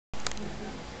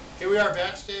Here we are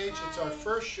backstage. It's our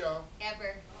first show.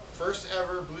 First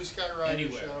ever Blue Sky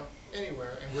Rider show.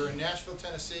 Anywhere. And we're in Nashville,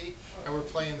 Tennessee, and we're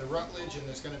playing the Rutledge, and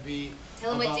there's going to be...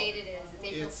 Tell them what date it is.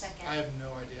 It's April 2nd. I have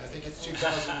no idea. I think it's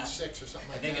 2006 or something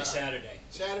like that. I think it's Saturday.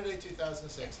 Saturday,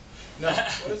 2006. No,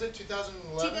 what is it,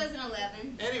 2011?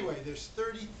 2011. Anyway, there's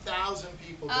 30,000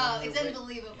 people down Oh, there. it's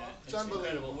unbelievable. Yeah, it's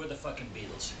unbelievable. We're the fucking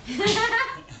Beatles.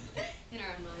 In our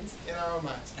own minds. In our own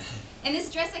minds. And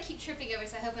this dress I keep tripping over,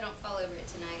 so I hope I don't fall over it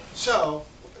tonight. So,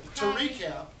 to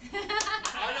recap,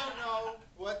 I don't know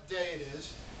what day it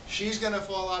is. She's going to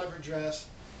fall out of her dress,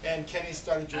 and Kenny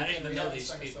started drinking. I didn't even know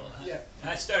these people. Yeah.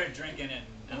 I started drinking, and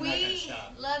I'm not going to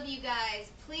stop. We love you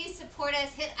guys. Please support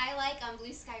us. Hit I like on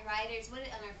Blue Sky Riders. What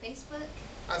on our Facebook?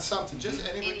 On something. Just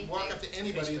anybody. Walk up to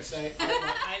anybody and say,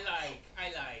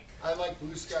 I like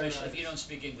Blue Sky Riders. Especially if you don't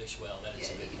speak English well, that's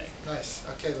a good thing. Nice.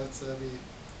 Okay, let's be...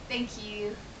 Thank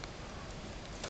you.